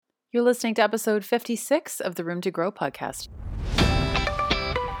You're listening to episode 56 of the Room to Grow podcast.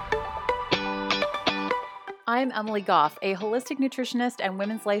 I'm Emily Goff, a holistic nutritionist and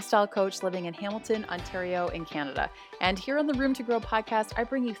women's lifestyle coach living in Hamilton, Ontario, in Canada. And here on the Room to Grow podcast, I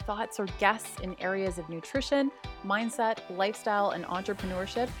bring you thoughts or guests in areas of nutrition, mindset, lifestyle, and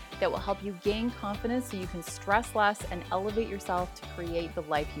entrepreneurship that will help you gain confidence so you can stress less and elevate yourself to create the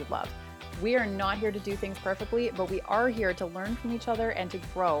life you love. We are not here to do things perfectly, but we are here to learn from each other and to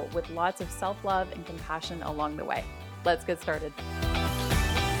grow with lots of self-love and compassion along the way. Let's get started.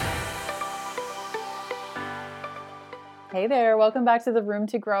 Hey there, welcome back to the Room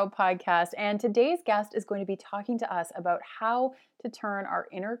to Grow podcast. And today's guest is going to be talking to us about how to turn our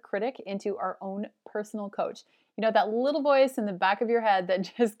inner critic into our own personal coach. You know, that little voice in the back of your head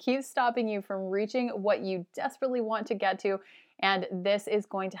that just keeps stopping you from reaching what you desperately want to get to. And this is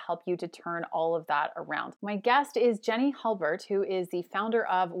going to help you to turn all of that around. My guest is Jenny Halbert, who is the founder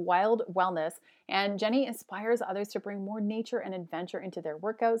of Wild Wellness. And Jenny inspires others to bring more nature and adventure into their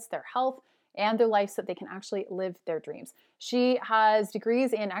workouts, their health, and their life so they can actually live their dreams. She has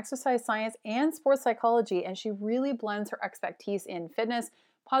degrees in exercise science and sports psychology, and she really blends her expertise in fitness,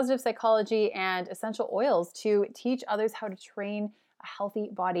 positive psychology, and essential oils to teach others how to train a healthy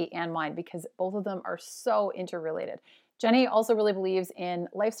body and mind, because both of them are so interrelated. Jenny also really believes in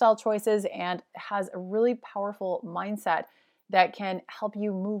lifestyle choices and has a really powerful mindset that can help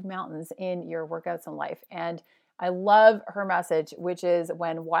you move mountains in your workouts and life. And I love her message, which is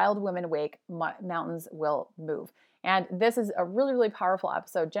when wild women wake, mountains will move. And this is a really, really powerful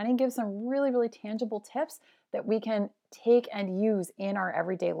episode. Jenny gives some really, really tangible tips that we can take and use in our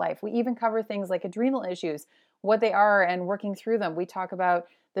everyday life. We even cover things like adrenal issues, what they are and working through them. We talk about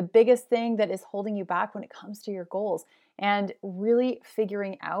the biggest thing that is holding you back when it comes to your goals and really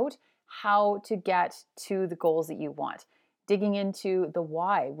figuring out how to get to the goals that you want. Digging into the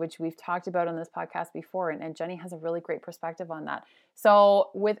why, which we've talked about on this podcast before, and Jenny has a really great perspective on that. So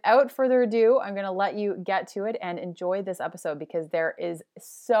without further ado, I'm going to let you get to it and enjoy this episode because there is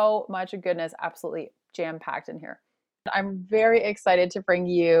so much goodness absolutely jam-packed in here. I'm very excited to bring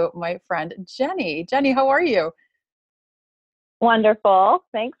you my friend Jenny. Jenny, how are you? Wonderful.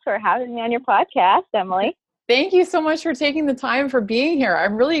 Thanks for having me on your podcast, Emily. Thank you so much for taking the time for being here.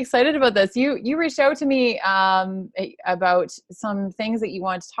 I'm really excited about this. You reached out to me about some things that you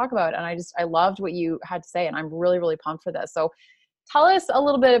wanted to talk about, and I loved what you had to say, and I'm really, really pumped for this. So tell us a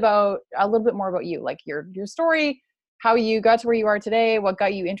little bit more about you, like your story, how you got to where you are today, what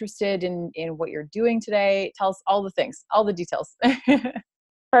got you interested in what you're doing today. Tell us all the things, all the details.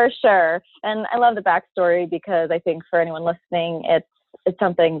 For sure. And I love the backstory because I think for anyone listening, it's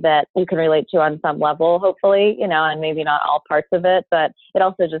something that you can relate to on some level, hopefully, and maybe not all parts of it, but it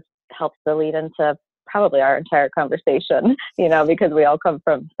also just helps to lead into probably our entire conversation, because we all come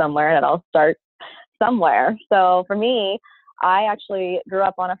from somewhere and it all starts somewhere. So for me, I actually grew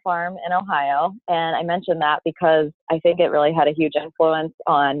up on a farm in Ohio, and I mentioned that because I think it really had a huge influence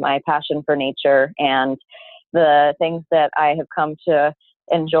on my passion for nature and the things that I have come to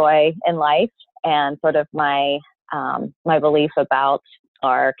enjoy in life and sort of my belief about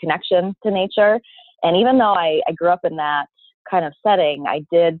our connection to nature. And even though I grew up in that kind of setting, I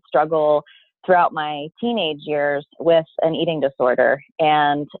did struggle throughout my teenage years with an eating disorder.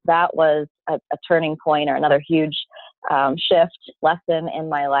 And that was a turning point or another huge shift lesson in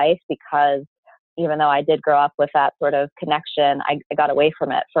my life, because even though I did grow up with that sort of connection, I got away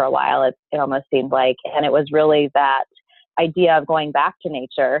from it for a while, it almost seemed like. And it was really that idea of going back to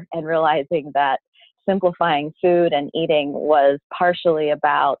nature and realizing that simplifying food and eating was partially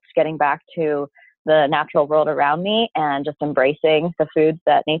about getting back to the natural world around me and just embracing the foods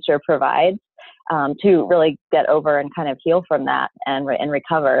that nature provides to really get over and kind of heal from that and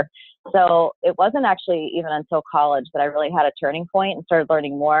recover. So it wasn't actually even until college that I really had a turning point and started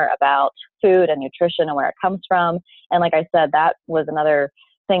learning more about food and nutrition and where it comes from. And like I said, that was another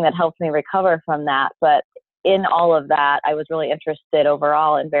thing that helped me recover from that. But in all of that, I was really interested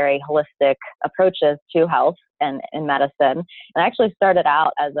overall in very holistic approaches to health and in medicine. And I actually started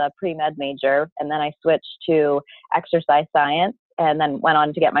out as a pre-med major, and then I switched to exercise science and then went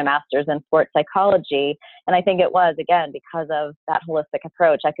on to get my master's in sports psychology. And I think it was, again, because of that holistic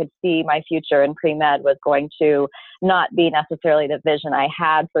approach, I could see my future in pre-med was going to not be necessarily the vision I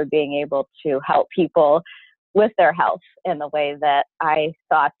had for being able to help people with their health in the way that I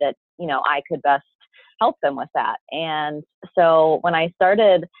thought that, I could best help them with that. And so when I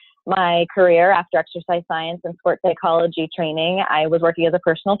started my career after exercise science and sports psychology training, I was working as a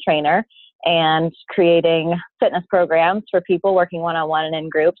personal trainer and creating fitness programs for people working one-on-one and in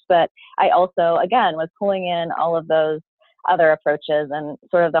groups. But I also, again, was pulling in all of those other approaches and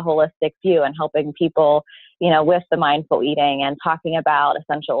sort of the holistic view and helping people, with the mindful eating and talking about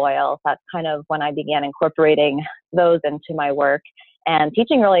essential oils. That's kind of when I began incorporating those into my work and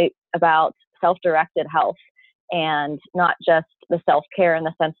teaching really about self-directed health and not just the self-care in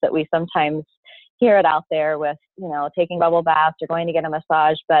the sense that we sometimes hear it out there with, taking bubble baths or going to get a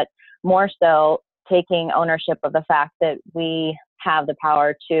massage, but more so taking ownership of the fact that we have the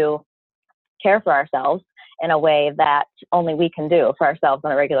power to care for ourselves in a way that only we can do for ourselves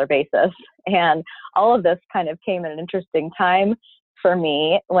on a regular basis. And all of this kind of came at an interesting time for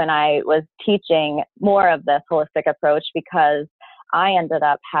me when I was teaching more of this holistic approach, because I ended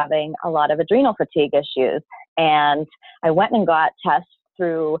up having a lot of adrenal fatigue issues. And I went and got tests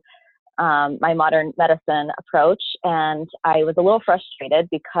through my modern medicine approach. And I was a little frustrated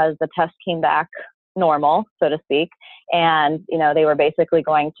because the test came back normal, so to speak. And, they were basically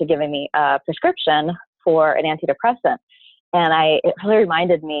going to giving me a prescription for an antidepressant. And it really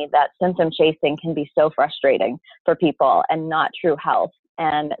reminded me that symptom chasing can be so frustrating for people and not true health.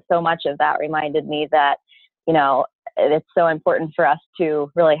 And so much of that reminded me that, it's so important for us to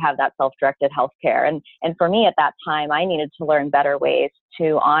really have that self-directed healthcare. And for me at that time, I needed to learn better ways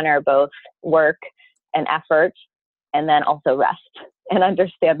to honor both work and effort, and then also rest and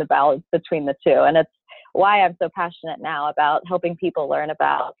understand the balance between the two. And it's why I'm so passionate now about helping people learn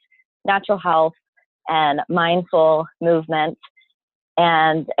about natural health and mindful movement.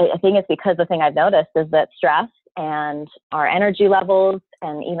 And I think it's because the thing I've noticed is that stress and our energy levels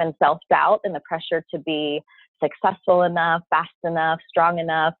and even self-doubt and the pressure to be successful enough, fast enough, strong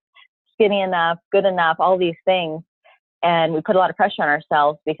enough, skinny enough, good enough, all these things. And we put a lot of pressure on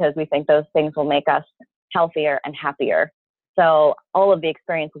ourselves because we think those things will make us healthier and happier. So all of the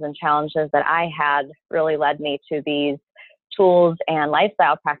experiences and challenges that I had really led me to these tools and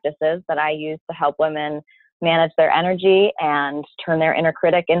lifestyle practices that I use to help women manage their energy and turn their inner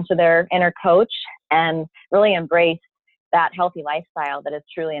critic into their inner coach and really embrace that healthy lifestyle that is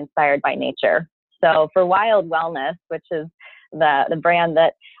truly inspired by nature. So for Wild Wellness, which is the brand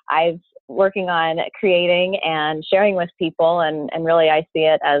that I've working on creating and sharing with people, and really I see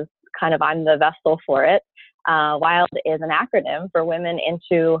it as kind of I'm the vessel for it. WILD is an acronym for Women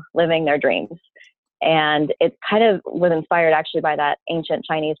into Living Their Dreams. And it kind of was inspired actually by that ancient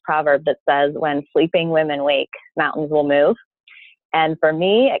Chinese proverb that says, when sleeping women wake, mountains will move. And for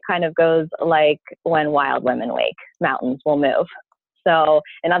me, it kind of goes like, when wild women wake, mountains will move. So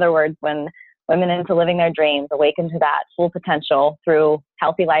in other words, when women into living their dreams awaken to that full potential through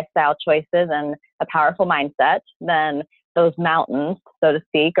healthy lifestyle choices and a powerful mindset, then those mountains, so to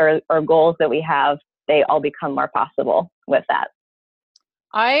speak, or goals that we have, they all become more possible with that.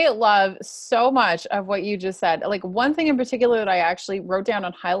 I love so much of what you just said. Like, one thing in particular that I actually wrote down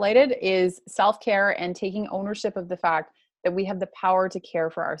and highlighted is self-care and taking ownership of the fact that we have the power to care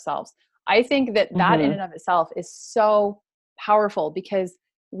for ourselves. I think that in and of itself is so powerful, because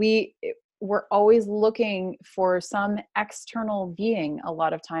we're always looking for some external being a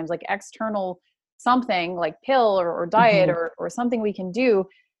lot of times, like external something like pill or diet or something we can do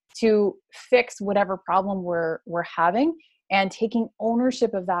to fix whatever problem we're having. And taking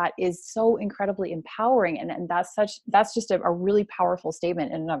ownership of that is so incredibly empowering. And that's just a really powerful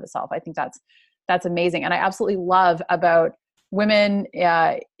statement in and of itself. I think that's amazing. And I absolutely love about women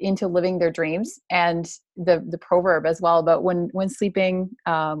into living their dreams, and the proverb as well about when sleeping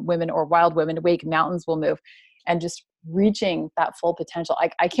women or wild women awake, mountains will move, and just reaching that full potential.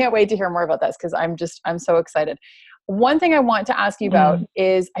 I can't wait to hear more about this, because I'm so excited. One thing I want to ask you about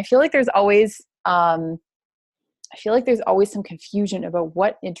is I feel like there's always some confusion about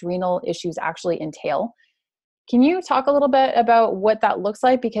what adrenal issues actually entail. Can you talk a little bit about what that looks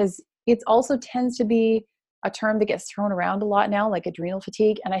like? Because it also tends to be a term that gets thrown around a lot now, like adrenal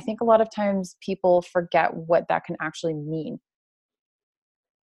fatigue. And I think a lot of times people forget what that can actually mean.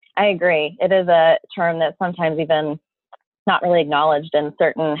 I agree. It is a term that sometimes even not really acknowledged in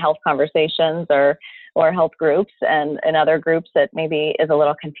certain health conversations or health groups, and in other groups it maybe is a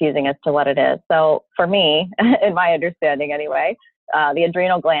little confusing as to what it is. So for me, in my understanding anyway, the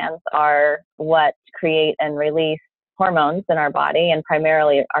adrenal glands are what create and release hormones in our body, and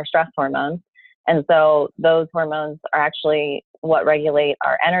primarily our stress hormones. And so those hormones are actually what regulate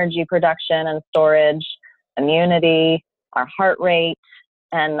our energy production and storage, immunity, our heart rate,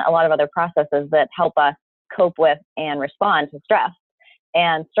 and a lot of other processes that help us cope with and respond to stress.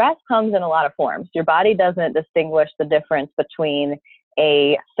 And stress comes in a lot of forms. Your body doesn't distinguish the difference between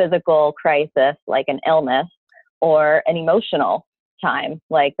a physical crisis, like an illness, or an emotional time,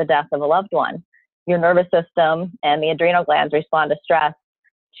 like the death of a loved one. Your nervous system and the adrenal glands respond to stress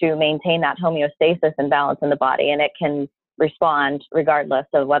to maintain that homeostasis and balance in the body. And it can respond regardless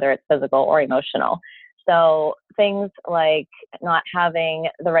of whether it's physical or emotional. So things like not having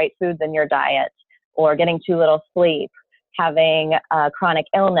the right foods in your diet, or getting too little sleep, having chronic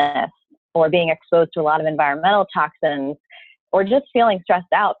illness, or being exposed to a lot of environmental toxins, or just feeling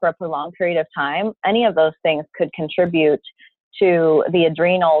stressed out for a prolonged period of time, any of those things could contribute to the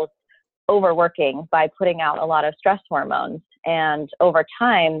adrenals overworking by putting out a lot of stress hormones. And over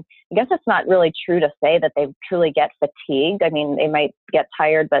time, I guess it's not really true to say that they truly get fatigued. I mean, they might get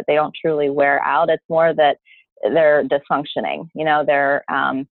tired, but they don't truly wear out. It's more that they're dysfunctioning. They're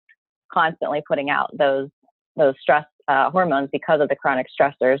constantly putting out those stress hormones because of the chronic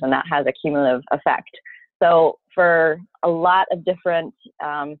stressors, and that has a cumulative effect. So for a lot of different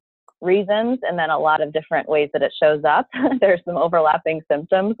reasons, and then a lot of different ways that it shows up, there's some overlapping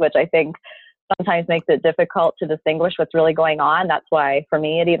symptoms, which I think sometimes makes it difficult to distinguish what's really going on. That's why for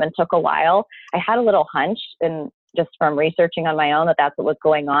me, it even took a while. I had a little hunch, and just from researching on my own, that that's what was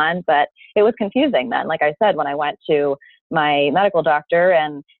going on, but it was confusing then. Like I said, when I went to my medical doctor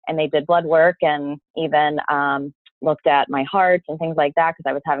and they did blood work, and even looked at my heart and things like that, because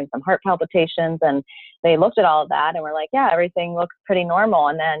I was having some heart palpitations, and they looked at all of that and were like, yeah, everything looks pretty normal.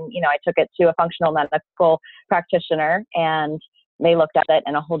 And then, I took it to a functional medical practitioner, and they looked at it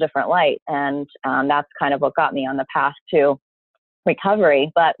in a whole different light. And that's kind of what got me on the path to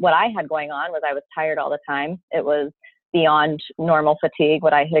recovery. But what I had going on was I was tired all the time. It was beyond normal fatigue,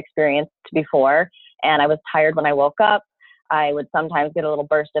 what I had experienced before. And I was tired when I woke up. I would sometimes get a little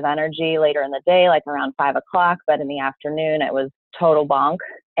burst of energy later in the day, like around 5 o'clock, but in the afternoon, it was total bonk.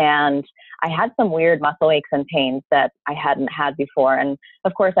 And I had some weird muscle aches and pains that I hadn't had before. And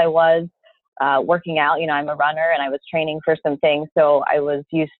of course, I was working out. I'm a runner, and I was training for some things. So I was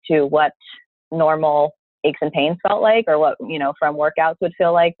used to what normal aches and pains felt like, or what, from workouts would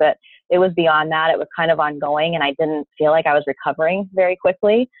feel like. But it was beyond that. It was kind of ongoing, and I didn't feel like I was recovering very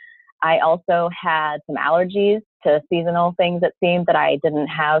quickly. I also had some allergies to seasonal things, it seemed, that I didn't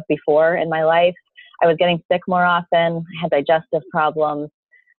have before in my life. I was getting sick more often. I had digestive problems,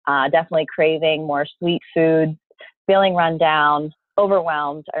 definitely craving more sweet foods, feeling run down,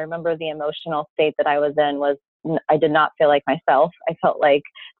 overwhelmed. I remember the emotional state that I was in was, I did not feel like myself. I felt like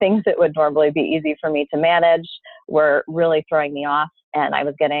things that would normally be easy for me to manage were really throwing me off, and I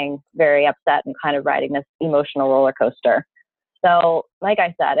was getting very upset and kind of riding this emotional roller coaster. So like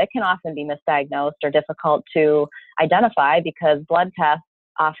I said, it can often be misdiagnosed or difficult to identify, because blood tests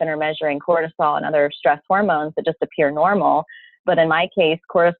often are measuring cortisol and other stress hormones that just appear normal. But in my case,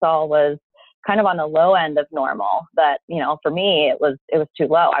 cortisol was kind of on the low end of normal. But, for me, it was too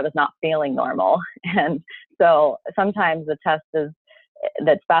low. I was not feeling normal. And so sometimes the test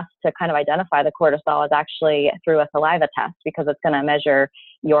that's best to kind of identify the cortisol is actually through a saliva test, because it's going to measure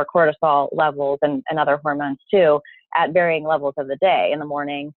your cortisol levels and other hormones too at varying levels of the day, in the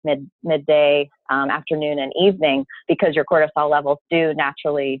morning, midday, afternoon, and evening, because your cortisol levels do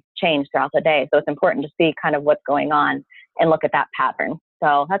naturally change throughout the day. So it's important to see kind of what's going on and look at that pattern.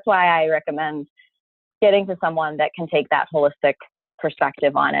 So that's why I recommend getting to someone that can take that holistic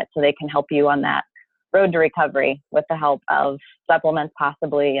perspective on it, so they can help you on that road to recovery with the help of supplements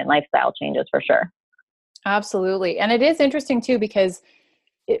possibly, and lifestyle changes for sure. Absolutely. And it is interesting too, because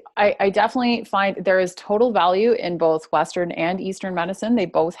I definitely find there is total value in both Western and Eastern medicine. They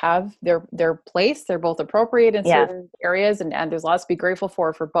both have their place. They're both appropriate in certain areas, and there's lots to be grateful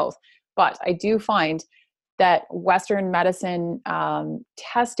for both. But I do find that Western medicine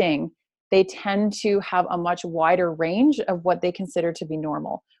testing, they tend to have a much wider range of what they consider to be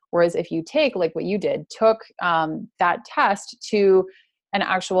normal. Whereas if you take, like what you did, took that test to an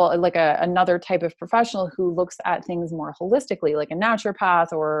actual, like another type of professional who looks at things more holistically, like a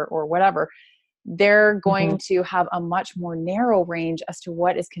naturopath or whatever, they're going to have a much more narrow range as to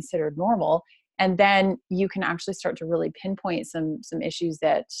what is considered normal. And then you can actually start to really pinpoint some issues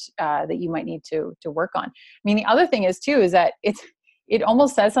that you might need to work on. I mean, the other thing is too, is that it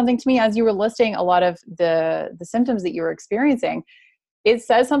almost says something to me as you were listing a lot of the symptoms that you were experiencing. It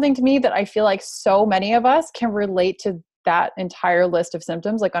says something to me that I feel like so many of us can relate to that entire list of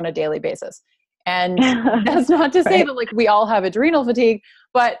symptoms, like on a daily basis. And that's not to say that like we all have adrenal fatigue,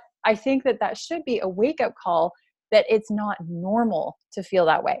 but I think that should be a wake up call that it's not normal to feel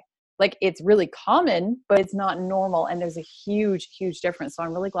that way. Like it's really common, but it's not normal. And there's a huge, huge difference. So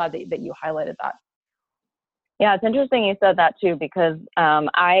I'm really glad that you highlighted that. Yeah, it's interesting you said that too, because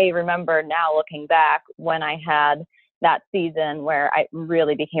I remember now looking back when I had that season where it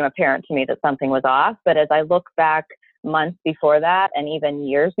really became apparent to me that something was off. But as I look back months before that, and even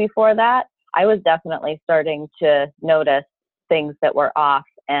years before that, I was definitely starting to notice things that were off,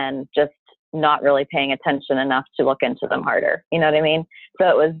 and just not really paying attention enough to look into them harder. You know what I mean?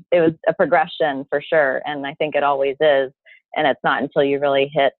 So it was a progression for sure. And I think it always is. And it's not until you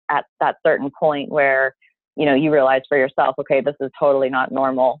really hit at that certain point where, you realize for yourself, okay, this is totally not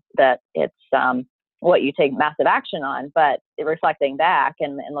normal, that it's what you take massive action on. But reflecting back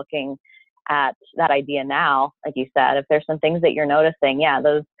and looking at that idea now, like you said, if there's some things that you're noticing, yeah,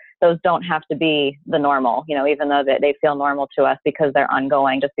 those don't have to be the normal, even though they feel normal to us because they're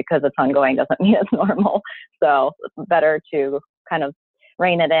ongoing. Just because it's ongoing doesn't mean it's normal. So it's better to kind of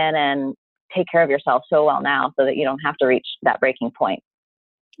rein it in and take care of yourself so well now so that you don't have to reach that breaking point.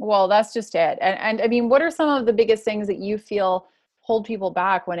 Well, that's just it. And I mean, what are some of the biggest things that you feel hold people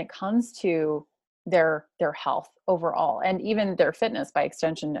back when it comes to their health overall and even their fitness by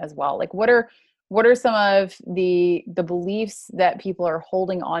extension as well? Like what are some of the beliefs that people are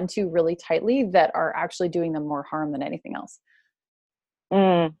holding on to really tightly that are actually doing them more harm than anything else?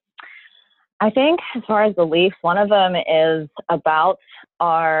 I think as far as beliefs, one of them is about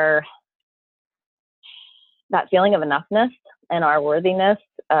that feeling of enoughness and our worthiness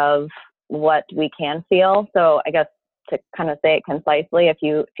of what we can feel. So I guess to kind of say it concisely, if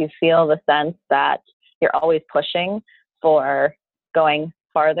you feel the sense that you're always pushing for going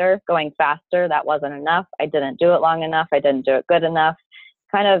farther, going faster, that wasn't enough, I didn't do it long enough, I didn't do it good enough,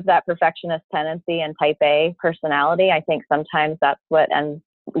 kind of that perfectionist tendency and type A personality, I think sometimes that's what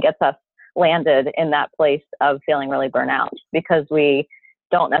gets us landed in that place of feeling really burnout, because we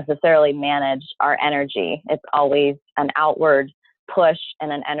don't necessarily manage our energy. It's always an outward push and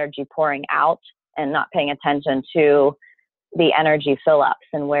an energy pouring out, and not paying attention to the energy fill ups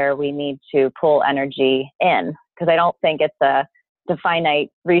and where we need to pull energy in. Because I don't think it's a finite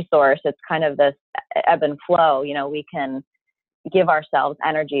resource. It's kind of this ebb and flow. We can give ourselves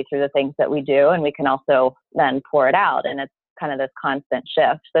energy through the things that we do, and we can also then pour it out. And it's kind of this constant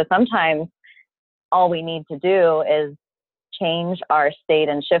shift. So sometimes all we need to do is change our state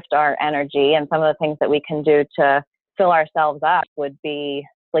and shift our energy. And some of the things that we can do to fill ourselves up would be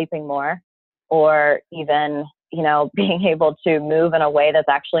sleeping more, or even, being able to move in a way that's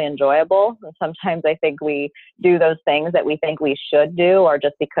actually enjoyable. And sometimes I think we do those things that we think we should do, or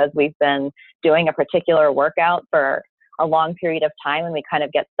just because we've been doing a particular workout for a long period of time and we kind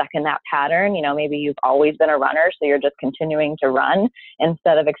of get stuck in that pattern. Maybe you've always been a runner, so you're just continuing to run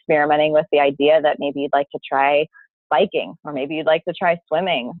instead of experimenting with the idea that maybe you'd like to try biking, or maybe you'd like to try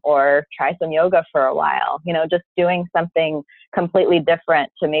swimming or try some yoga for a while, just doing something completely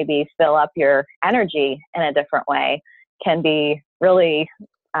different to maybe fill up your energy in a different way can be really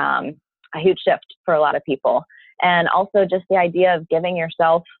a huge shift for a lot of people. And also just the idea of giving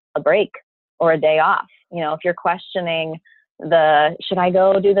yourself a break or a day off. If you're questioning should I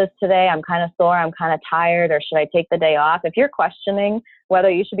go do this today? I'm kind of sore, I'm kind of tired, or should I take the day off? If you're questioning whether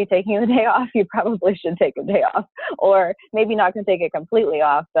you should be taking the day off, you probably should take a day off, or maybe not going to take it completely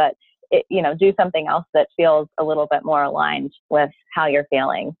off, but do something else that feels a little bit more aligned with how you're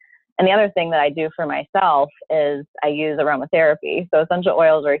feeling. And the other thing that I do for myself is I use aromatherapy. So essential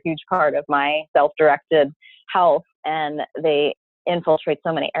oils are a huge part of my self-directed health, and they infiltrate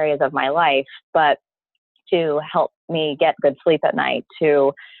so many areas of my life. But to help me get good sleep at night,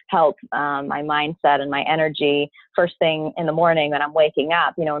 to help my mindset and my energy first thing in the morning when I'm waking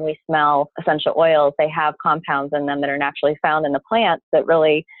up. When we smell essential oils, they have compounds in them that are naturally found in the plants that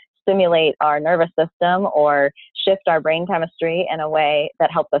really stimulate our nervous system or shift our brain chemistry in a way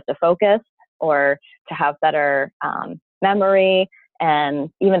that helps us to focus or to have better memory, and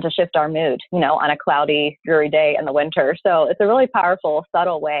even to shift our mood, on a cloudy, dreary day in the winter. So it's a really powerful,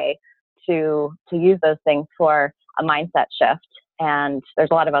 subtle way to use those things for a mindset shift. And there's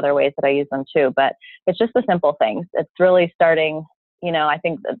a lot of other ways that I use them too, but it's just the simple things. It's really starting, I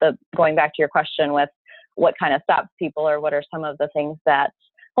think going back to your question with what kind of stops people, or what are some of the things that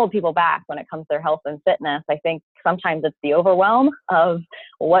hold people back when it comes to their health and fitness. I think sometimes it's the overwhelm of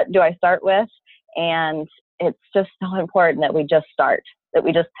what do I start with? And it's just so important that we just start, that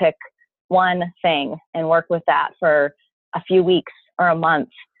we just pick one thing and work with that for a few weeks or a month,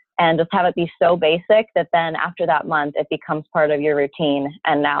 and just have it be so basic that then after that month, it becomes part of your routine.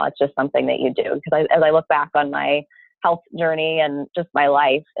 And now it's just something that you do. Because as I look back on my health journey and just my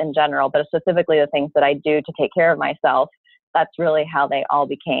life in general, but specifically the things that I do to take care of myself, that's really how they all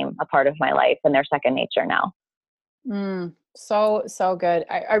became a part of my life, and they're second nature now. So good.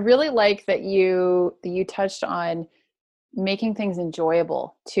 I really like that you touched on making things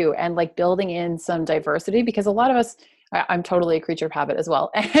enjoyable too, and like building in some diversity, because a lot of us, I'm totally a creature of habit as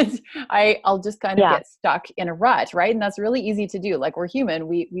well. And I'll just kind of get stuck in a rut, right? And that's really easy to do. Like, we're human.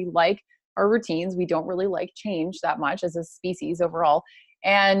 We like our routines. We don't really like change that much as a species overall.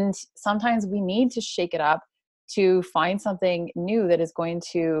 And sometimes we need to shake it up to find something new that is going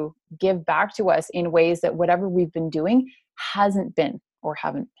to give back to us in ways that whatever we've been doing hasn't been or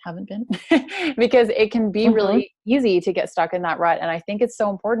haven't been because it can be Mm-hmm. really easy to get stuck in that rut. And I think it's so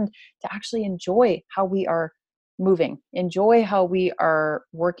important to actually enjoy how we are moving, enjoy how we are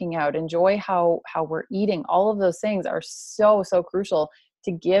working out, enjoy how we're eating. All of those things are so crucial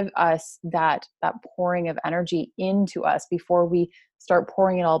to give us that pouring of energy into us before we start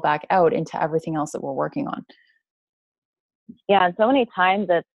pouring it all back out into everything else that we're working on. Yeah, and so many times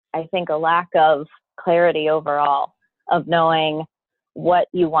it's, I think, a lack of clarity overall of knowing what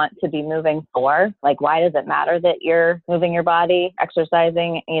you want to be moving for. Like, why does it matter that you're moving your body,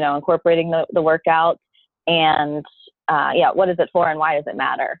 exercising, incorporating the workout? And what is it for and why does it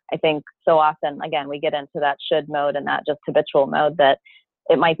matter? I think so often, again, we get into that should mode and that just habitual mode that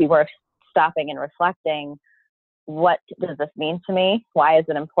it might be worth stopping and reflecting. What does this mean to me? Why is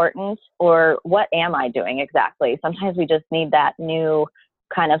it important? Or what am I doing exactly? Sometimes we just need that new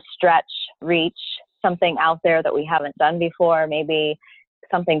kind of stretch, reach, something out there that we haven't done before, maybe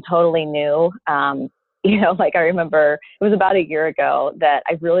something totally new. Like I remember it was about a year ago that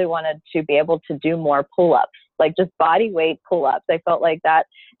I really wanted to be able to do more pull-ups, like just body weight pull-ups. I felt like that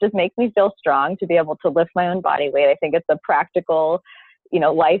just makes me feel strong to be able to lift my own body weight. I think it's a practical,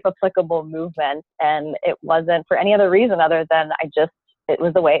 life applicable movement. And it wasn't for any other reason other than it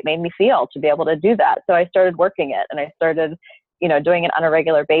was the way it made me feel to be able to do that. So I started working it and I started, doing it on a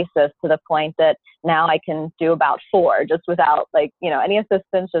regular basis to the point that now I can do about 4 just without any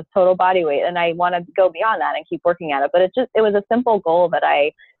assistance, just total body weight. And I want to go beyond that and keep working at it. But it was a simple goal that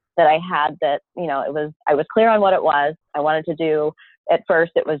I had that, I was clear on what it was. I wanted to do, at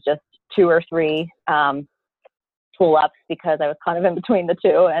first it was just 2 or 3, pull-ups because I was kind of in between the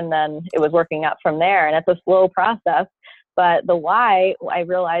two, and then it was working up from there. And it's a slow process, but the why I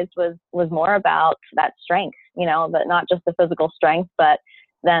realized was more about that strength, but not just the physical strength, but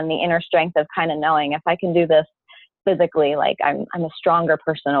then the inner strength of kind of knowing if I can do this physically, like I'm a stronger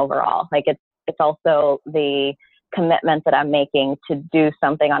person overall. Like it's also the commitment that I'm making to do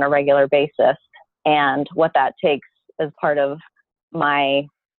something on a regular basis and what that takes as part of my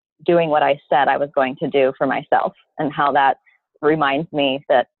doing what I said I was going to do for myself, and how that reminds me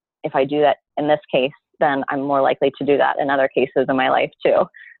that if I do that in this case, then I'm more likely to do that in other cases in my life too.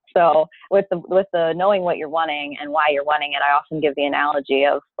 So with the knowing what you're wanting and why you're wanting it, I often give the analogy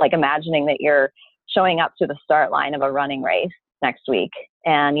of like imagining that you're showing up to the start line of a running race next week,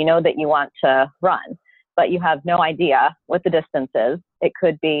 and you know that you want to run, but you have no idea what the distance is. It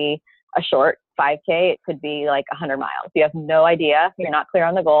could be a short 5K, it could be like 100 miles. You have no idea. You're not clear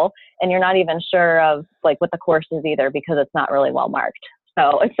on the goal, and you're not even sure of like what the course is either because it's not really well marked.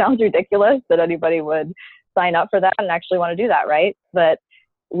 So it sounds ridiculous that anybody would sign up for that and actually want to do that, right? But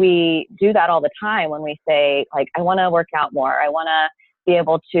we do that all the time when we say like, I want to work out more. I want to be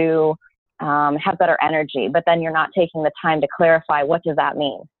able to have better energy, but then you're not taking the time to clarify, what does that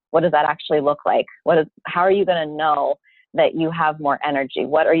mean? What does that actually look like? How are you going to know that you have more energy?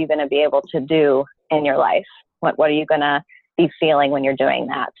 What are you going to be able to do in your life? What are you going to be feeling when you're doing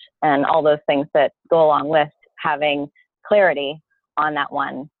that? And all those things that go along with having clarity on that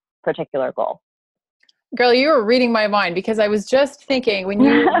one particular goal. Girl, you were reading my mind, because I was just thinking when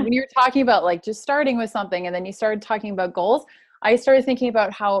you were talking about like just starting with something and then you started talking about goals, I started thinking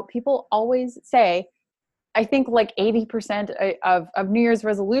about how people always say, I think like 80% of New Year's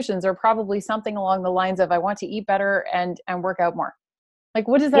resolutions are probably something along the lines of, I want to eat better and work out more. Like,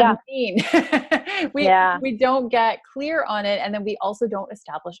 what does that mean? We don't get clear on it. And then we also don't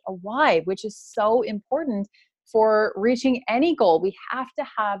establish a why, which is so important for reaching any goal. We have to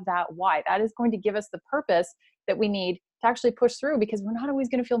have that why. That is going to give us the purpose that we need to actually push through, because we're not always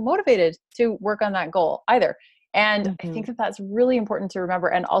going to feel motivated to work on that goal either. And I think that that's really important to remember.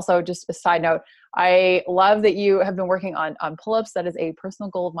 And also, just a side note, I love that you have been working on pull-ups. That is a personal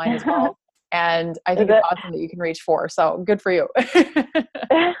goal of mine as well. And I think it's awesome that you can reach 4. So good for you.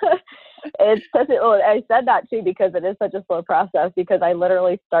 It's such I said that too, because it is such a slow process, because I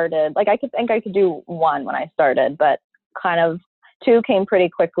literally started, like I could do 1 when I started, but kind of 2 came pretty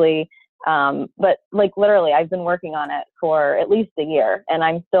quickly. But like literally I've been working on it for at least a year, and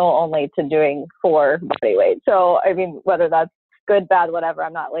I'm still only to doing 4 body weight. So, I mean, whether that's good, bad, whatever,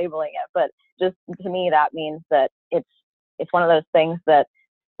 I'm not labeling it, but just to me, that means that it's one of those things that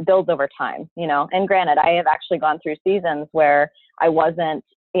builds over time, and granted, I have actually gone through seasons where I wasn't,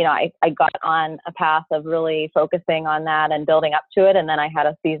 I got on a path of really focusing on that and building up to it. And then I had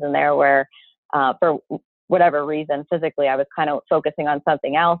a season there where, for whatever reason, physically, I was kind of focusing on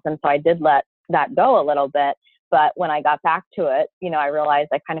something else. And so I did let that go a little bit. But when I got back to it, I realized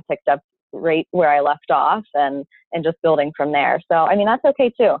I kind of picked up right where I left off and just building from there. So, I mean, that's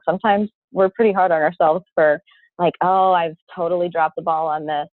okay too. Sometimes we're pretty hard on ourselves for like, oh, I've totally dropped the ball on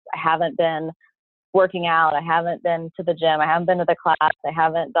this. I haven't been working out. I haven't been to the gym. I haven't been to the class. I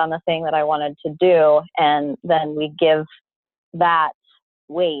haven't done the thing that I wanted to do. And then we give that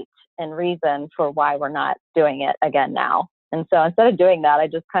weight and reason for why we're not doing it again now. And so instead of doing that, I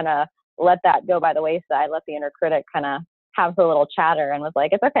just kind of let that go by the wayside, let the inner critic kind of have her little chatter and was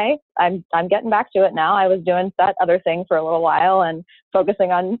like, it's okay. I'm getting back to it now. I was doing that other thing for a little while and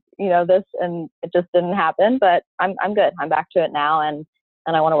focusing on, this, and it just didn't happen, but I'm good. I'm back to it now. And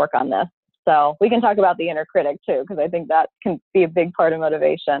I want to work on this. So we can talk about the inner critic too, because I think that can be a big part of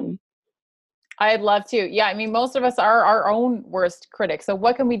motivation. I'd love to. Yeah. I mean, most of us are our own worst critics. So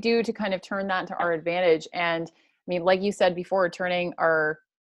what can we do to kind of turn that to our advantage? And I mean, like you said before, turning our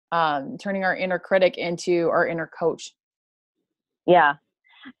inner critic into our inner coach. Yeah.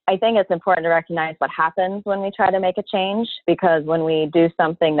 I think it's important to recognize what happens when we try to make a change, because when we do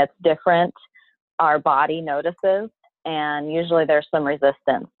something that's different, our body notices, and usually there's some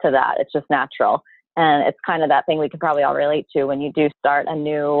resistance to that. It's just natural. And it's kind of that thing we could probably all relate to when you do start a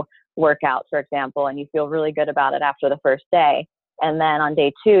new workout, for example, and you feel really good about it after the first day. And then on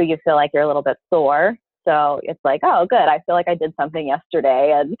day 2, you feel like you're a little bit sore. So it's like, oh, good. I feel like I did something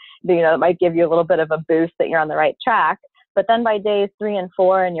yesterday. And, it might give you a little bit of a boost that you're on the right track. But then by days 3 and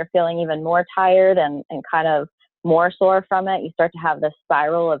 4, and you're feeling even more tired and kind of more sore from it, you start to have this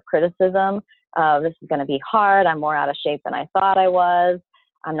spiral of criticism. This is going to be hard. I'm more out of shape than I thought I was.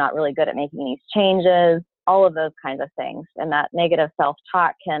 I'm not really good at making these changes, all of those kinds of things. And that negative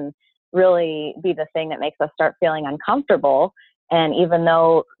self-talk can really be the thing that makes us start feeling uncomfortable. And even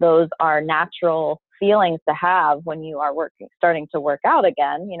though those are natural feelings to have when you are starting to work out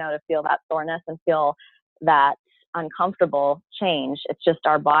again, to feel that soreness and feel that uncomfortable change, it's just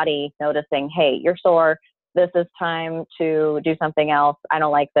our body noticing, hey, you're sore. This is time to do something else. I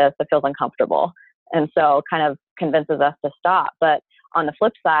don't like this. It feels uncomfortable. And so kind of convinces us to stop. But on the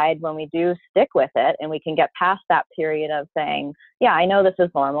flip side, when we do stick with it and we can get past that period of saying, yeah, I know this is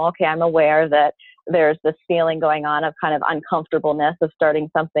normal. Okay, I'm aware that there's this feeling going on of kind of uncomfortableness of starting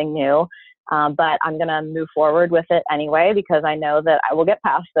something new. But I'm going to move forward with it anyway, because I know that I will get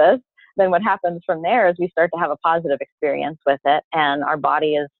past this. Then what happens from there is we start to have a positive experience with it. And our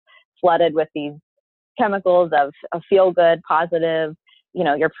body is flooded with these chemicals of feel good, positive,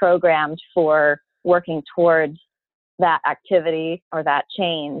 you're programmed for working towards that activity or that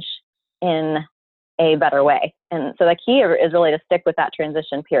change in a better way. And so the key is really to stick with that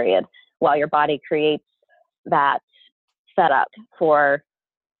transition period while your body creates that setup for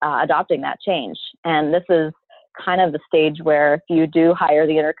adopting that change. And this is kind of the stage where if you do hire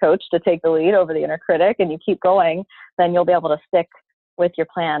the inner coach to take the lead over the inner critic and you keep going, then you'll be able to stick with your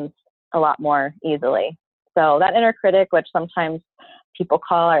plans a lot more easily. So that inner critic, which sometimes people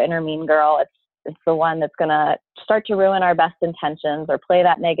call our inner mean girl, it's the one that's going to start to ruin our best intentions or play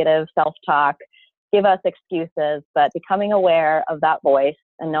that negative self-talk, give us excuses. But becoming aware of that voice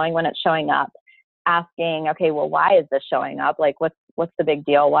and knowing when it's showing up, asking, okay, well, why is this showing up? Like, what's the big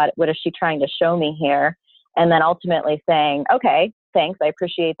deal? What is she trying to show me here? And then ultimately saying, okay, thanks, I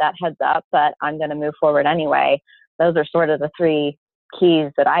appreciate that heads up, but I'm going to move forward anyway. Those are sort of the 3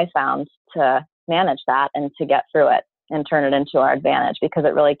 keys that I found to manage that and to get through it and turn it into our advantage, because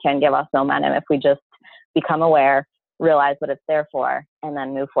it really can give us momentum if we just become aware, realize what it's there for, and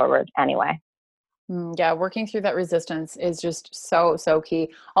then move forward anyway. Yeah, working through that resistance is just so, so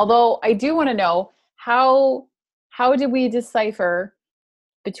key. Although I do want to know how do we decipher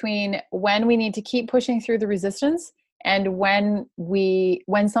between when we need to keep pushing through the resistance and when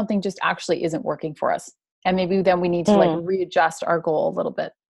something just actually isn't working for us, and maybe then we need to like readjust our goal a little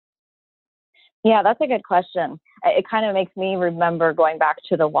bit? Yeah, that's a good question. It kind of makes me remember going back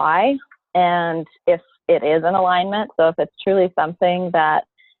to the why, and if it is in alignment. So if it's truly something that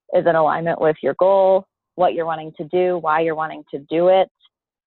is in alignment with your goal, what you're wanting to do, why you're wanting to do it,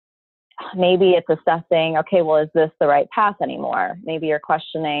 maybe it's assessing, okay, well, is this the right path anymore? Maybe you're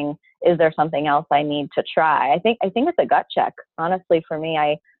questioning, is there something else I need to try? I think it's a gut check. Honestly, for me,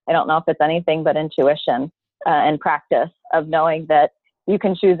 I don't know if it's anything but intuition and practice of knowing that you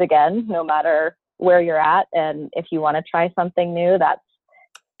can choose again, no matter where you're at. And if you want to try something new, that's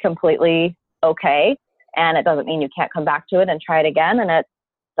completely okay. And it doesn't mean you can't come back to it and try it again. And it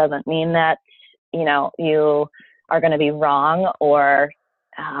doesn't mean that, you are going to be wrong or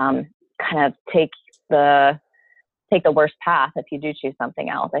kind of take the worst path if you do choose something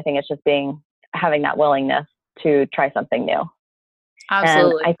else. I think it's just having that willingness to try something new.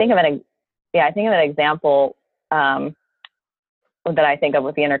 Absolutely. And I think of an example that I think of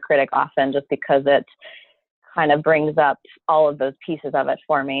with the inner critic often, just because it kind of brings up all of those pieces of it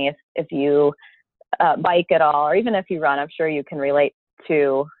for me. If you bike at all, or even if you run, I'm sure you can relate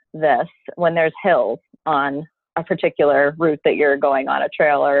to this. When there's hills on a particular route that you're going on, a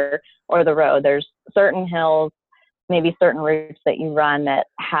trail or the road, there's certain hills, maybe certain routes that you run that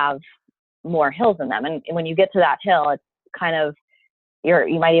have more hills in them. And when you get to that hill, it's kind of,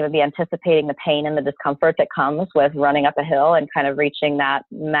 you might even be anticipating the pain and the discomfort that comes with running up a hill and kind of reaching that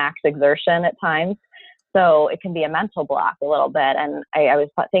max exertion at times. So it can be a mental block a little bit. And I was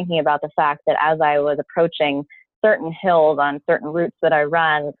thinking about the fact that as I was approaching certain hills on certain routes that I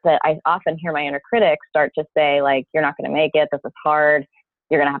run, that I often hear my inner critic start to say, like, you're not going to make it. This is hard.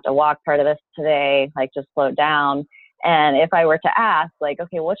 You're going to have to walk part of this today. Like, just slow down. And if I were to ask, like,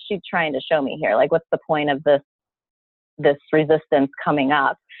 okay, what's she trying to show me here? Like, what's the point of this resistance coming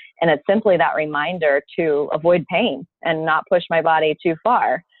up? And it's simply that reminder to avoid pain and not push my body too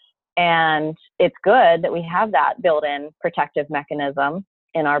far. And it's good that we have that built-in protective mechanism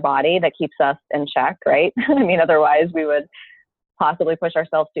in our body that keeps us in check, right? I mean, otherwise we would possibly push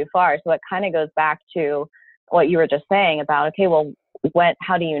ourselves too far. So it kind of goes back to what you were just saying about, okay, well,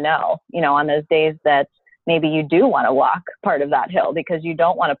 how do you know, on those days that maybe you do want to walk part of that hill because you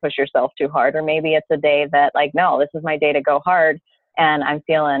don't want to push yourself too hard, or maybe it's a day that, like, no, this is my day to go hard and I'm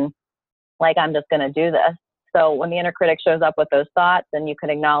feeling like I'm just going to do this. So when the inner critic shows up with those thoughts, and you can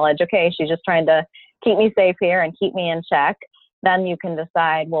acknowledge, okay, she's just trying to keep me safe here and keep me in check, then you can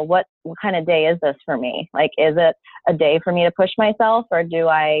decide, well, what kind of day is this for me? Like, is it a day for me to push myself, or do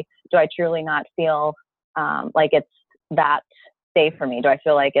I truly not feel like it's that day for me? Do I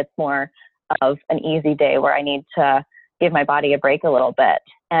feel like it's more of an easy day where I need to give my body a break a little bit?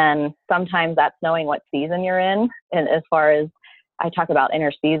 And sometimes that's knowing what season you're in. And as far as I talk about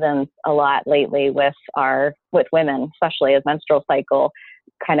inner seasons a lot lately with women, especially as menstrual cycle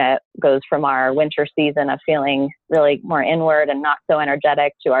kind of goes from our winter season of feeling really more inward and not so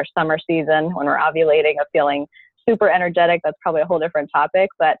energetic to our summer season when we're ovulating of feeling super energetic. That's probably a whole different topic,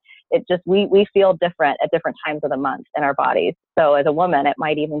 but it just, we feel different at different times of the month in our bodies. So as a woman, it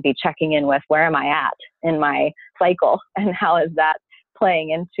might even be checking in with, where am I at in my cycle and how is that playing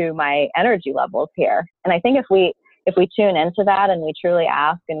into my energy levels here? And I think if we tune into that and we truly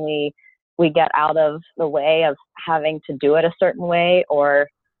ask, and we get out of the way of having to do it a certain way or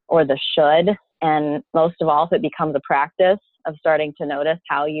the should, and most of all, if it becomes a practice of starting to notice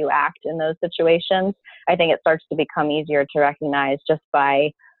how you act in those situations, I think it starts to become easier to recognize just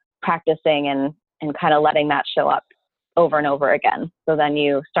by practicing and kind of letting that show up over and over again. So then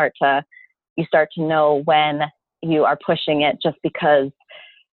you start to know when you are pushing it just because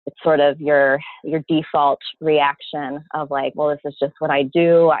it's sort of your default reaction of like, well, this is just what I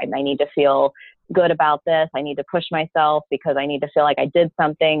do. I need to feel good about this. I need to push myself because I need to feel like I did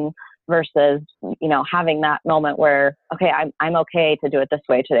something, versus, having that moment where, okay, I'm okay to do it this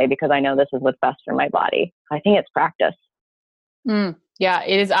way today because I know this is what's best for my body. I think it's practice. Yeah,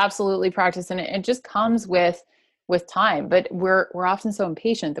 it is absolutely practice. And it just comes with time, but we're often so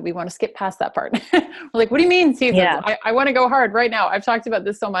impatient that we want to skip past that part. We're like, what do you mean seasons? Yeah. I want to go hard right now. I've talked about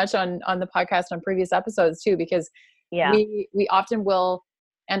this so much on the podcast on previous episodes too, because we often will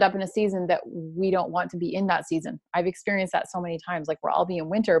end up in a season that we don't want to be in that season. I've experienced that so many times. Like, I'll be in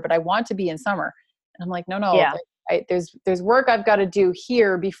winter, but I want to be in summer. And I'm like, no, yeah. There's work I've got to do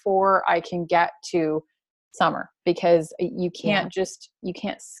here before I can get to summer, because you can't you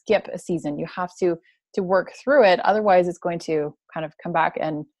can't skip a season. You have to work through it. Otherwise it's going to kind of come back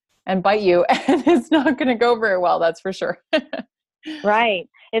and bite you, and it's not going to go very well. That's for sure. Right.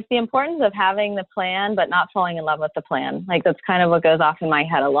 It's the importance of having the plan, but not falling in love with the plan. Like, that's kind of what goes off in my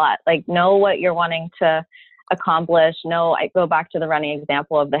head a lot. Like, know what you're wanting to accomplish. I go back to the running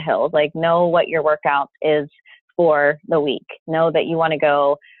example of the hills. Like, know what your workout is for the week. Know that you want to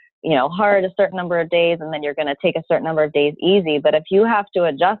go, hard a certain number of days, and then you're going to take a certain number of days easy. But if you have to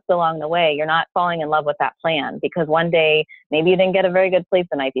adjust along the way, you're not falling in love with that plan, because one day, maybe you didn't get a very good sleep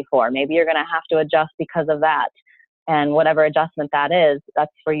the night before. Maybe you're going to have to adjust because of that. And whatever adjustment that is,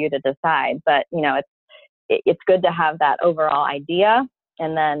 that's for you to decide. But, it's good to have that overall idea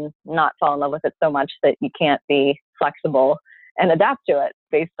and then not fall in love with it so much that you can't be flexible and adapt to it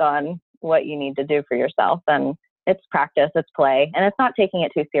based on what you need to do for yourself. And it's practice, it's play, and it's not taking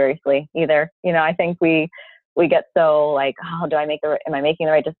it too seriously either. I think we get so like, oh, am I making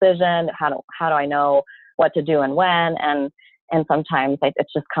the right decision? How do I know what to do and when? And sometimes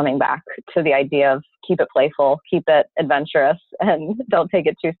it's just coming back to the idea of keep it playful, keep it adventurous, and don't take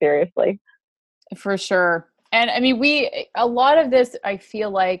it too seriously. For sure. And I mean, a lot of this, I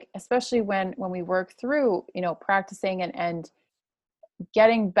feel like, especially when we work through, practicing and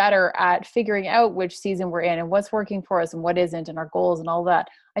getting better at figuring out which season we're in and what's working for us and what isn't and our goals and all that.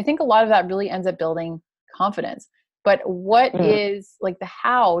 I think a lot of that really ends up building confidence. But what Mm, is like the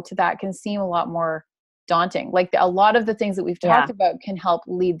how to that can seem a lot more daunting. Like a lot of the things that we've yeah. talked about can help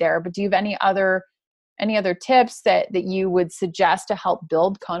lead there. But do you have any other tips that you would suggest to help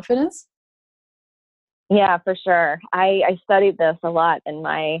build confidence? Yeah, for sure. I studied this a lot in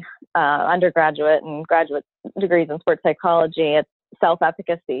my undergraduate and graduate degrees in sports psychology. It's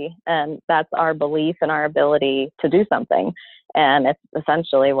self-efficacy, and that's our belief in our ability to do something. And it's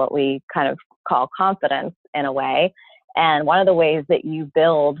essentially what we kind of call confidence in a way. And one of the ways that you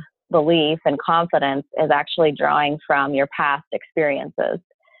build belief and confidence is actually drawing from your past experiences.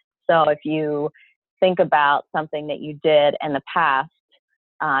 So if you think about something that you did in the past,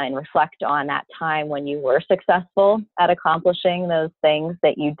 and reflect on that time when you were successful at accomplishing those things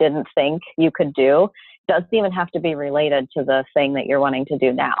that you didn't think you could do. It doesn't even have to be related to the thing that you're wanting to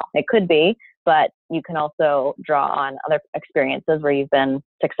do now. It could be, but you can also draw on other experiences where you've been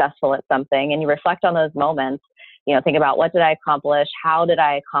successful at something and you reflect on those moments. Think about, what did I accomplish? How did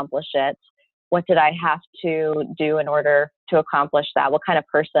I accomplish it? What did I have to do in order to accomplish that? What kind of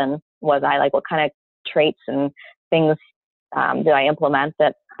person was I? Like, what kind of traits and things did I implement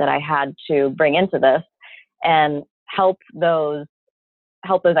that I had to bring into this, and help those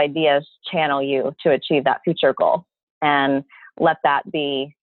ideas channel you to achieve that future goal, and let that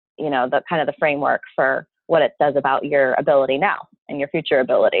be, the kind of the framework for what it says about your ability now and your future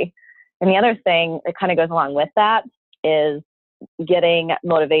ability. And the other thing that kind of goes along with that is getting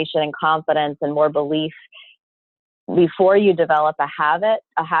motivation and confidence and more belief before you develop a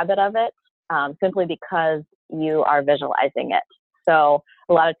habit of it, simply because you are visualizing it. So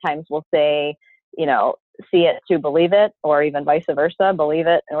a lot of times we'll say, see it to believe it, or even vice versa, believe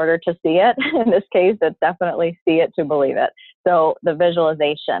it in order to see it. In this case, it's definitely see it to believe it. So the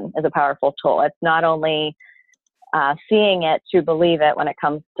visualization is a powerful tool. It's not only seeing it to believe it when it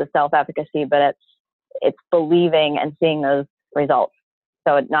comes to self-efficacy, but it's believing and seeing those results.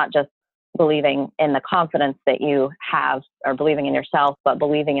 So it's not just believing in the confidence that you have or believing in yourself, but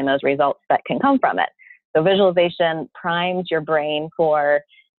believing in those results that can come from it. So visualization primes your brain for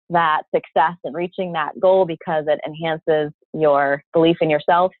that success and reaching that goal, because it enhances your belief in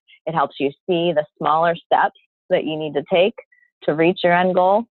yourself. It helps you see the smaller steps that you need to take to reach your end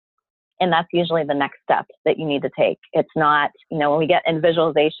goal. And that's usually the next step that you need to take. It's not, when we get in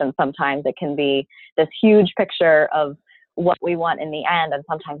visualization, sometimes it can be this huge picture of what we want in the end. And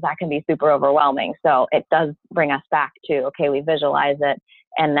sometimes that can be super overwhelming. So it does bring us back to, okay, we visualize it,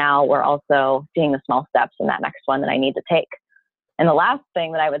 and now we're also seeing the small steps in that next one that I need to take. And the last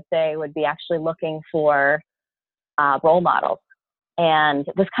thing that I would say would be actually looking for role models. And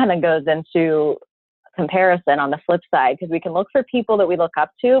this kind of goes into comparison on the flip side, because we can look for people that we look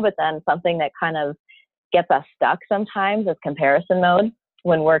up to, but then something that kind of gets us stuck sometimes is comparison mode,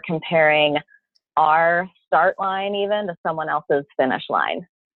 when we're comparing our start line even to someone else's finish line.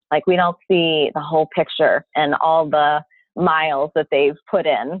 Like, we don't see the whole picture and all the miles that they've put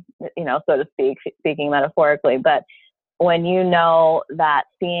in, so to speak, speaking metaphorically. But when you know that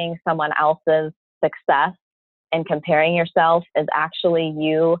seeing someone else's success and comparing yourself is actually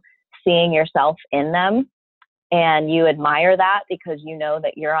you seeing yourself in them, and you admire that because you know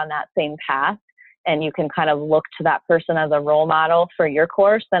that you're on that same path, and you can kind of look to that person as a role model for your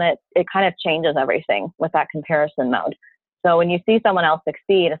course, then it kind of changes everything with that comparison mode. So when you see someone else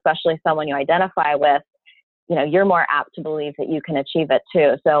succeed, especially someone you identify with, you're more apt to believe that you can achieve it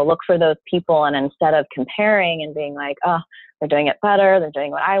too. So look for those people, and instead of comparing and being like, oh, they're doing it better, they're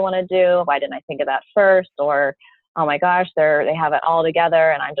doing what I want to do, why didn't I think of that first? Or, oh my gosh, they have it all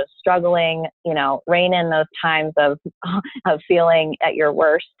together and I'm just struggling, rein in those times of feeling at your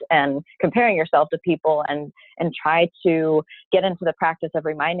worst and comparing yourself to people, and try to get into the practice of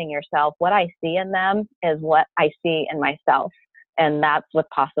reminding yourself, what I see in them is what I see in myself. And that's what's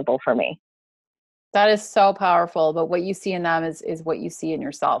possible for me. That is so powerful. But what you see in them is what you see in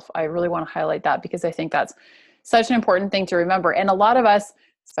yourself. I really want to highlight that, because I think that's such an important thing to remember. And a lot of us,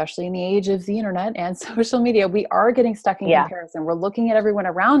 especially in the age of the internet and social media, we are getting stuck in comparison. We're looking at everyone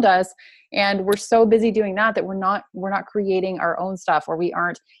around us, and we're so busy doing that we're not creating our own stuff, or we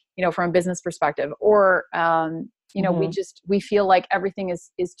aren't, from a business perspective, or we feel like everything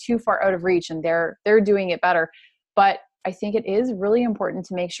is too far out of reach and they're doing it better. But I think it is really important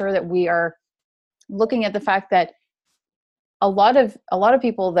to make sure that we are looking at the fact that a lot of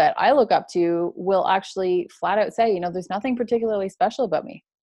people that I look up to will actually flat out say, there's nothing particularly special about me.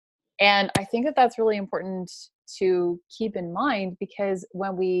 And I think that that's really important to keep in mind, because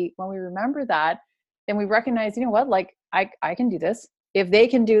when we remember that, then we recognize, you know what, like I can do this. If they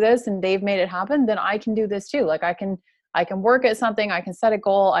can do this and they've made it happen, then I can do this too. Like I can work at something, I can set a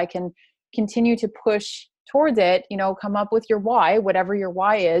goal, I can continue to push towards it, come up with your why, whatever your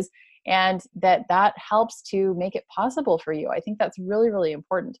why is, and that helps to make it possible for you. I think that's really, really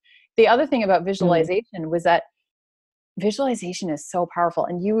important. The other thing about visualization was that visualization is so powerful,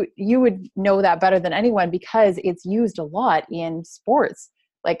 and you would know that better than anyone, because it's used a lot in sports,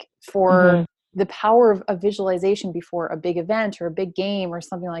 like for the power of visualization before a big event or a big game or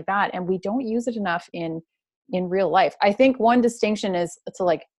something like that. And we don't use it enough in real life. I think one distinction is to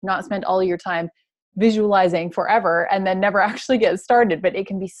like not spend all your time visualizing forever and then never actually get started, but it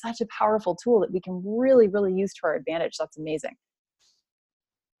can be such a powerful tool that we can really, really use to our advantage. That's amazing.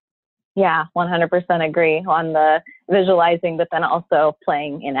 Yeah, 100% agree on the visualizing, but then also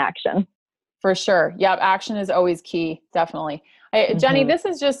playing in action. For sure. Yeah, action is always key. Definitely. Jenny, this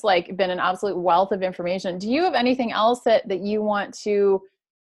has just like been an absolute wealth of information. Do you have anything else that you want to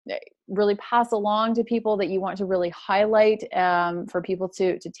really pass along to people, that you want to really highlight for people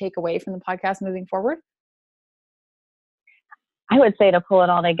to take away from the podcast moving forward? I would say, to pull it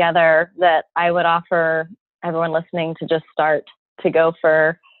all together, that I would offer everyone listening to just start to go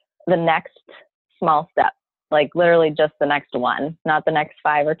for the next small step, like literally just the next one, not the next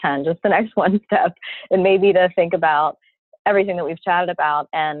 5 or 10, just the next one step. And maybe to think about everything that we've chatted about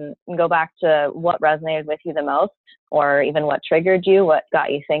and go back to what resonated with you the most, or even what triggered you, what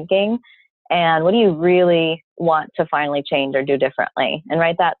got you thinking, and what do you really want to finally change or do differently, and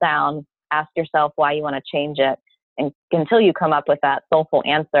write that down. Ask yourself why you want to change it, and until you come up with that soulful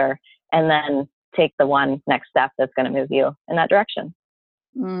answer, and then take the one next step that's going to move you in that direction.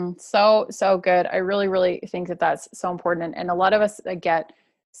 So good. I really, really think that that's so important. And a lot of us get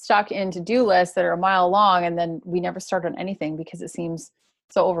stuck in to-do lists that are a mile long, and then we never start on anything because it seems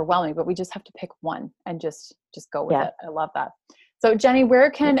so overwhelming, but we just have to pick one and just go with it. I love that. So Jenny, where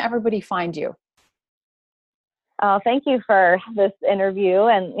can everybody find you? Thank you for this interview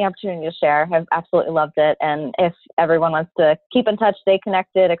and the opportunity to share. I've absolutely loved it. And if everyone wants to keep in touch, stay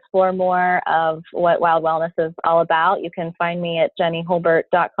connected, explore more of what Wild Wellness is all about, you can find me at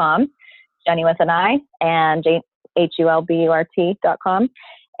jennyhulburt.com, Jenny with an I, and HULBURT.com.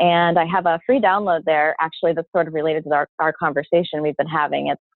 And I have a free download there, actually, that's sort of related to our conversation we've been having.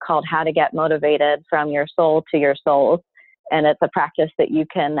 It's called How to Get Motivated from Your Soul to Your Souls. And it's a practice that you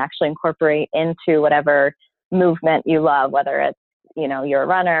can actually incorporate into whatever movement you love, whether it's, you're a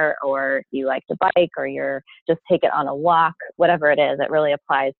runner, or you like to bike, or you're just take it on a walk, whatever it is, it really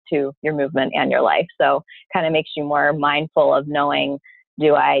applies to your movement and your life. So kind of makes you more mindful of knowing,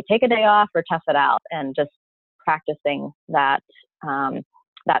 do I take a day off or tough it out? And just practicing that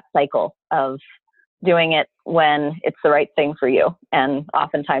cycle of doing it when it's the right thing for you, and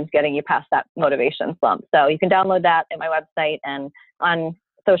oftentimes getting you past that motivation slump. So you can download that at my website, and on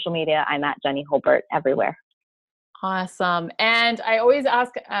social media, I'm at Jenny Hulburt everywhere. Awesome. And I always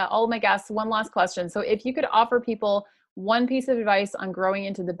ask all of my guests one last question. So if you could offer people one piece of advice on growing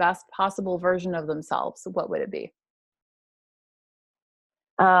into the best possible version of themselves, what would it be?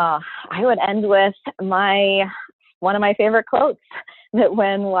 I would end with one of my favorite quotes, that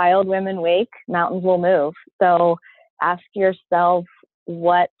when wild women wake, mountains will move. So ask yourself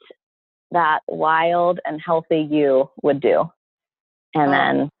what that wild and healthy you would do, and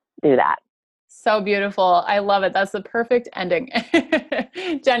then do that. So beautiful. I love it. That's the perfect ending.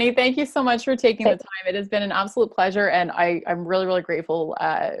 Jenny, thank you so much for taking the time. It has been an absolute pleasure. And I'm really, really grateful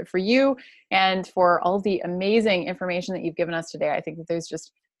for you and for all the amazing information that you've given us today. I think that there's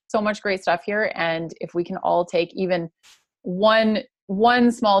just so much great stuff here. And if we can all take even one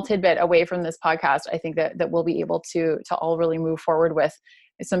small tidbit away from this podcast, I think that we'll be able to all really move forward with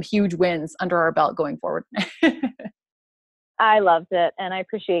some huge wins under our belt going forward. I loved it, and I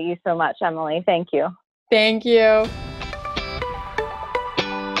appreciate you so much, Emily. Thank you. Thank you.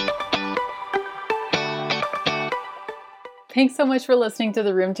 Thanks so much for listening to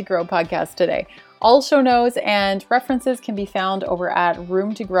the Room to Grow podcast today. All show notes and references can be found over at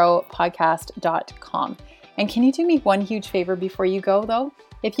roomtogrowpodcast.com. And can you do me one huge favor before you go, though?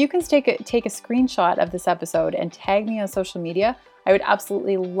 If you can take a screenshot of this episode and tag me on social media, I would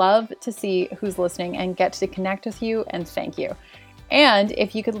absolutely love to see who's listening and get to connect with you and thank you. And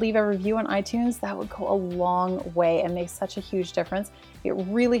if you could leave a review on iTunes, that would go a long way and make such a huge difference. It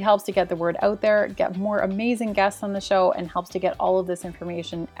really helps to get the word out there, get more amazing guests on the show, and helps to get all of this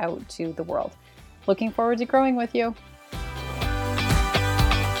information out to the world. Looking forward to growing with you.